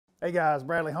Hey guys,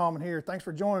 Bradley Hallman here. Thanks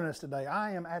for joining us today.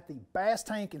 I am at the Bass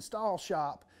Tank Install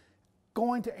Shop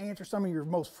going to answer some of your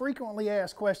most frequently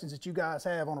asked questions that you guys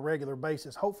have on a regular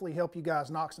basis. Hopefully help you guys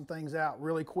knock some things out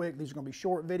really quick. These are going to be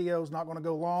short videos, not going to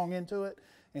go long into it,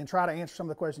 and try to answer some of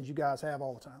the questions you guys have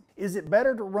all the time. Is it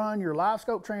better to run your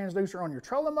Livescope transducer on your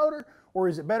trolling motor, or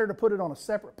is it better to put it on a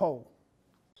separate pole?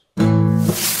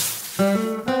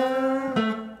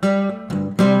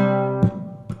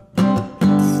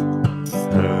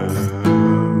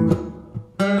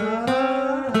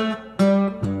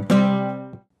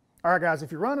 All right guys,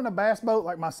 if you're running a bass boat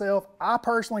like myself, I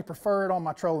personally prefer it on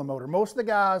my trolling motor. Most of the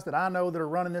guys that I know that are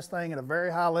running this thing at a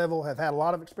very high level have had a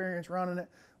lot of experience running it.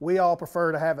 We all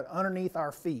prefer to have it underneath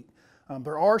our feet.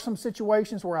 There are some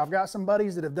situations where I've got some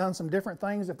buddies that have done some different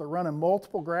things. If they're running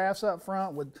multiple graphs up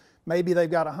front with maybe they've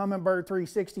got a Hallman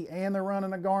 360 and they're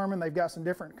running a Garmin, they've got some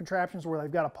different contraptions where they've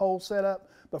got a pole set up.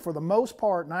 But for the most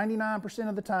part, 99%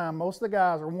 of the time, most of the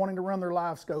guys are wanting to run their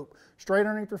Livescope straight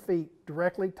underneath their feet,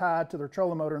 directly tied to their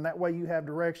trolling motor, and that way you have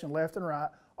direction left and right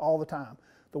all the time.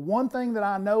 The one thing that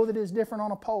I know that is different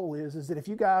on a pole is that if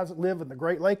you guys live in the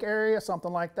Great Lake area,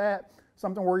 something like that,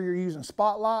 something where you're using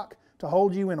spot lock to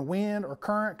hold you in a wind or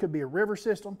current, could be a river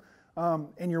system,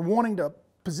 and you're wanting to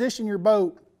position your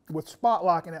boat with spot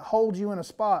lock and it holds you in a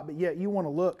spot, but yet you want to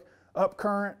look up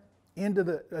current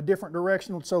into a different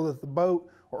direction so that the boat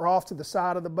or off to the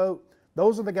side of the boat.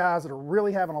 Those are the guys that are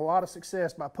really having a lot of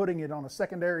success by putting it on a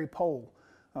secondary pole.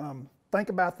 Think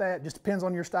about that. Just depends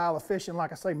on your style of fishing.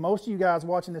 Like I say, most of you guys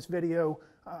watching this video,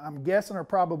 I'm guessing are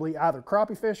probably either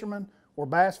crappie fishermen or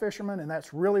bass fishermen, and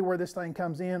that's really where this thing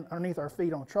comes in, underneath our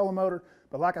feet on a trolling motor.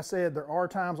 But like I said, there are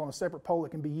times on a separate pole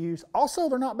that can be used. Also,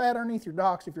 they're not bad underneath your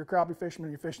docks. If you're a crappie fisherman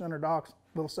and you're fishing under docks,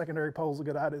 little secondary pole's a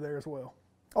good idea there as well.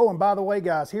 Oh, and by the way,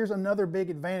 guys, here's another big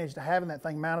advantage to having that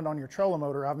thing mounted on your trolling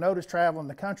motor. I've noticed traveling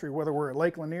the country, whether we're at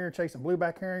Lake Lanier chasing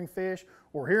blueback herring fish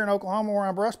or here in Oklahoma where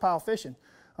I'm brush pile fishing,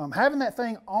 having that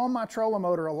thing on my trolling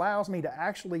motor allows me to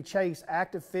actually chase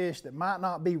active fish that might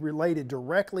not be related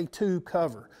directly to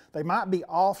cover. They might be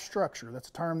off structure. That's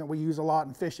a term that we use a lot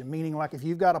in fishing, meaning like if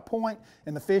you've got a point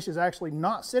and the fish is actually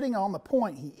not sitting on the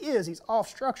point, he's off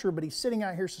structure, but he's sitting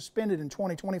out here suspended in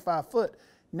 20, 25 foot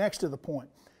next to the point.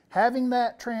 Having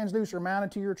that transducer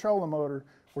mounted to your trolling motor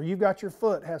where you've got your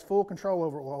foot, has full control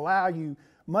over it, will allow you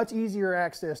much easier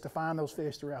access to find those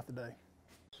fish throughout the day.